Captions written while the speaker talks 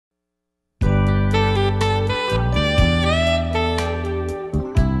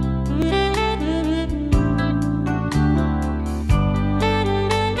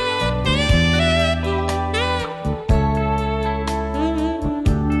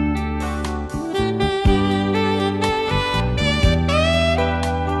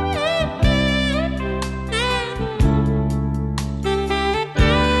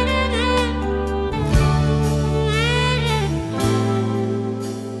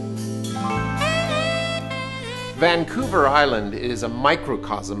Vancouver Island is a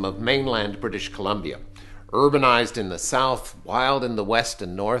microcosm of mainland British Columbia. Urbanized in the south, wild in the west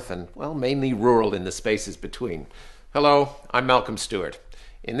and north, and, well, mainly rural in the spaces between. Hello, I'm Malcolm Stewart.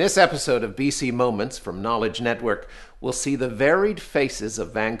 In this episode of BC Moments from Knowledge Network, we'll see the varied faces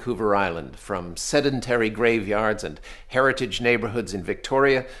of Vancouver Island, from sedentary graveyards and heritage neighborhoods in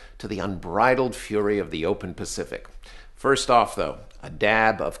Victoria to the unbridled fury of the open Pacific. First off, though, a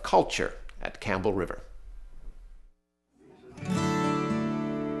dab of culture at Campbell River.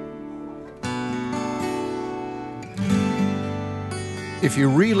 If you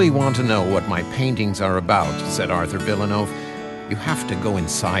really want to know what my paintings are about, said Arthur Villeneuve, you have to go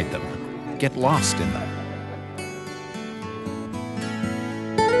inside them, get lost in them.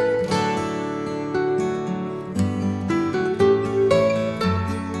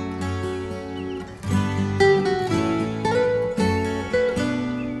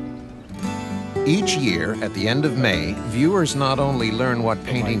 Each year, at the end of May, viewers not only learn what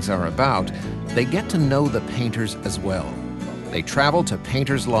paintings are about, they get to know the painters as well. They travel to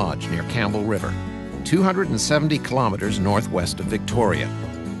Painters Lodge near Campbell River, 270 kilometers northwest of Victoria,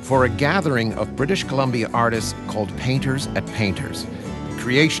 for a gathering of British Columbia artists called Painters at Painters, the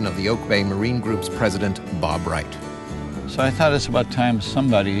creation of the Oak Bay Marine Group's president, Bob Wright. So I thought it's about time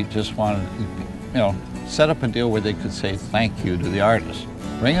somebody just wanted, set up a deal where they could say thank you to the artists,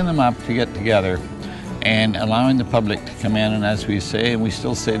 bringing them up to get together and allowing the public to come in and, as we say, and we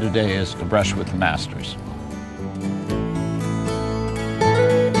still say today, is to brush with the masters.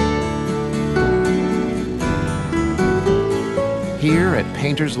 Here at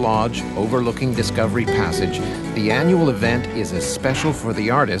Painters Lodge, overlooking Discovery Passage, the annual event is as special for the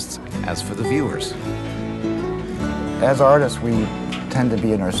artists as for the viewers. As artists, we tend to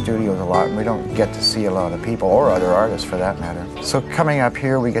be in our studios a lot, and we don't get to see a lot of people, or other artists for that matter. So coming up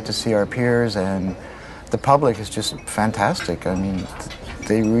here, we get to see our peers, and the public is just fantastic. I mean,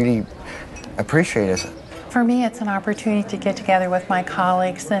 they really appreciate us. For me, it's an opportunity to get together with my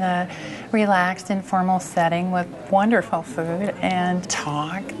colleagues in a relaxed, informal setting with wonderful food and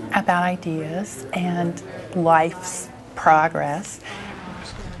talk about ideas and life's progress.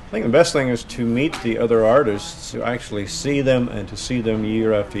 I think the best thing is to meet the other artists, to actually see them and to see them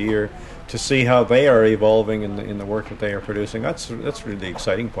year after year, to see how they are evolving in the work that they are producing. That's really the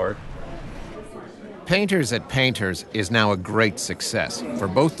exciting part. Painters at Painters is now a great success for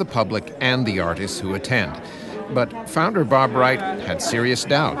both the public and the artists who attend. But founder Bob Wright had serious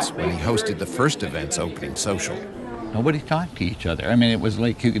doubts when he hosted the first event's opening social. Nobody talked to each other. I mean, it was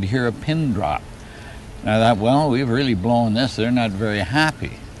like you could hear a pin drop. And I thought, well, we've really blown this. They're not very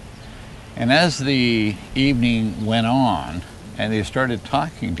happy. And as the evening went on and they started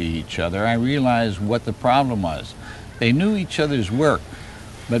talking to each other, I realized what the problem was. They knew each other's work,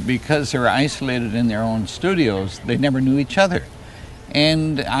 but because they were isolated in their own studios, they never knew each other.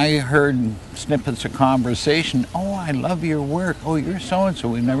 And I heard snippets of conversation. Oh, I love your work. Oh, you're so-and-so.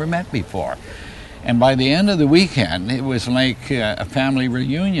 We've never met before. And by the end of the weekend, it was like a family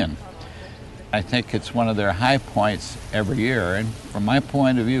reunion. I think it's one of their high points every year. And from my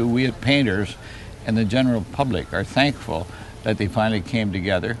point of view, we at Painters and the general public are thankful that they finally came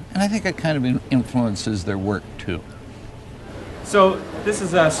together. And I think it kind of influences their work, too. So this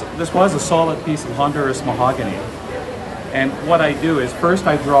was a solid piece of Honduras mahogany. And what I do is first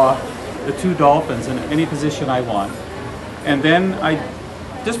I draw the two dolphins in any position I want. And then I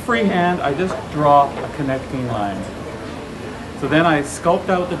just freehand, I just draw a connecting line. So then I sculpt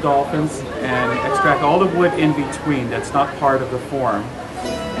out the dolphins and extract all the wood in between that's not part of the form.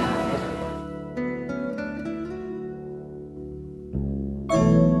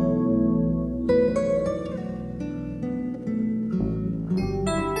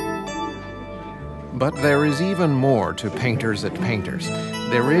 But there is even more to Painters at Painters.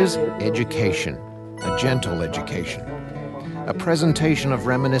 There is education, a gentle education, a presentation of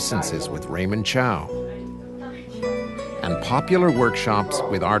reminiscences with Raymond Chow, and popular workshops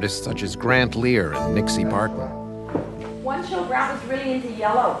with artists such as Grant Lear and Nixie Barton. One show, Grant was really into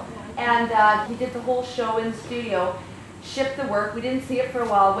yellow, and he did the whole show in the studio, shipped the work. We didn't see it for a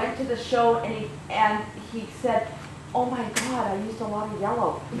while, went to the show, and he said, oh my God, I used a lot of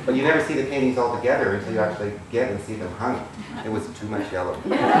yellow. But you never see the paintings all together until you actually get and see them hung. It was too much yellow.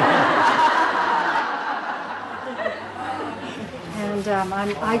 And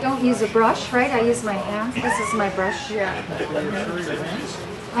I don't use a brush, right? I use my hands. This is my brush. Yeah.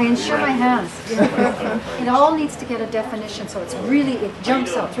 I ensure my hands. It all needs to get a definition, so it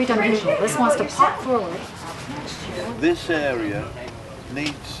jumps out three-dimensional. This wants to pop forward. This area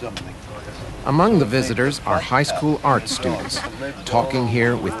needs something. Among the visitors are high school art students, talking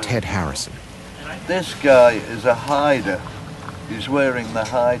here with Ted Harrison. this guy is a hider. He's wearing the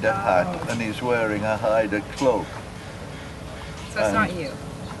hider hat and he's wearing a hider cloak. So it's not you?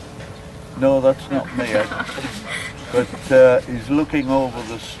 No, that's not me. But he's looking over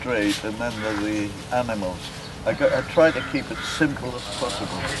the strait, and then there are the animals. I try to keep it simple as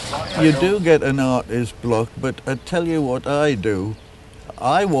possible. You do get an artist block, but I tell you what I do.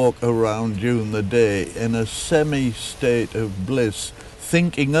 I walk around during the day in a semi-state of bliss,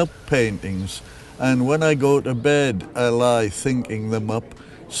 thinking up paintings, and when I go to bed, I lie thinking them up.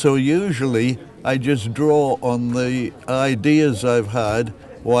 So usually I just draw on the ideas I've had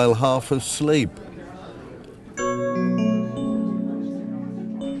while half asleep.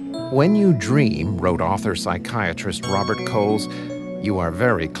 When you dream, wrote author-psychiatrist Robert Coles, you are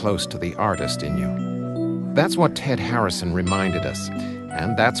very close to the artist in you. That's what Ted Harrison reminded us,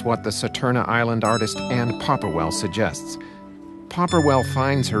 and that's what the Saturna Island artist Anne Popperwell suggests. Popperwell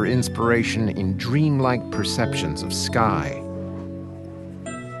finds her inspiration in dreamlike perceptions of sky,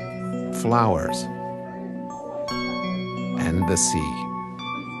 flowers, and the sea.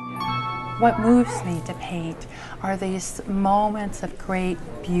 What moves me to paint are these moments of great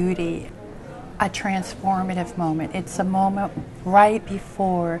beauty, a transformative moment. It's a moment right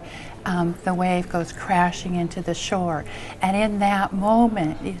before the wave goes crashing into the shore. And in that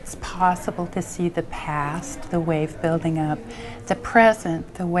moment, it's possible to see the past, the wave building up, the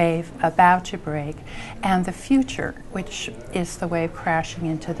present, the wave about to break, and the future, which is the wave crashing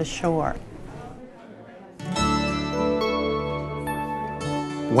into the shore.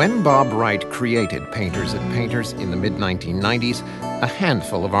 When Bob Wright created Painters at Painters in the mid-1990s, a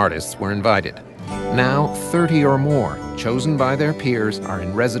handful of artists were invited. Now, 30 or more, chosen by their peers, are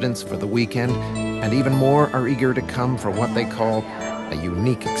in residence for the weekend, and even more are eager to come for what they call a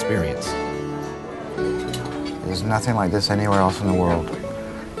unique experience. There's nothing like this anywhere else in the world.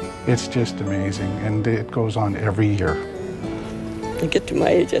 It's just amazing, and it goes on every year. I get to my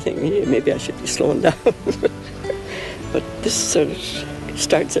age, I think maybe I should be slowing down. But this sort of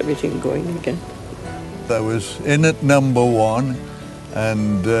starts everything going again. I was in at #1,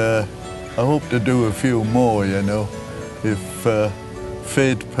 and I hope to do a few more, you know, if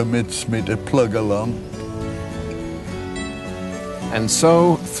fate permits me to plug along. And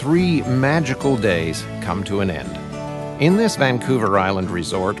so, 3 magical days come to an end. In this Vancouver Island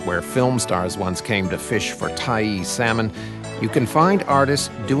resort, where film stars once came to fish for tai salmon, you can find artists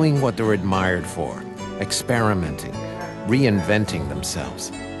doing what they're admired for, experimenting, reinventing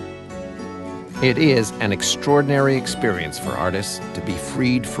themselves. It is an extraordinary experience for artists to be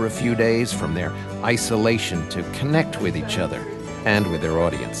freed for a few days from their isolation to connect with each other and with their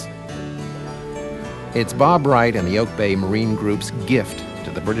audience. It's Bob Wright and the Oak Bay Marine Group's gift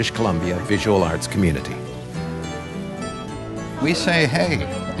to the British Columbia visual arts community. We say, hey,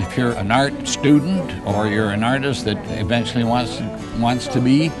 if you're an art student or you're an artist that eventually wants to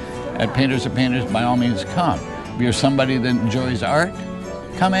be at Painters at Painters, by all means come. If you're somebody that enjoys art,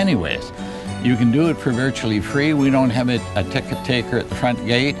 come anyways. You can do it for virtually free. We don't have a ticket taker at the front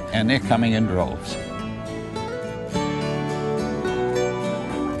gate, and they're coming in droves.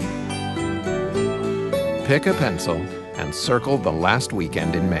 Pick a pencil and circle the last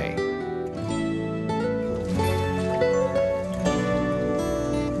weekend in May.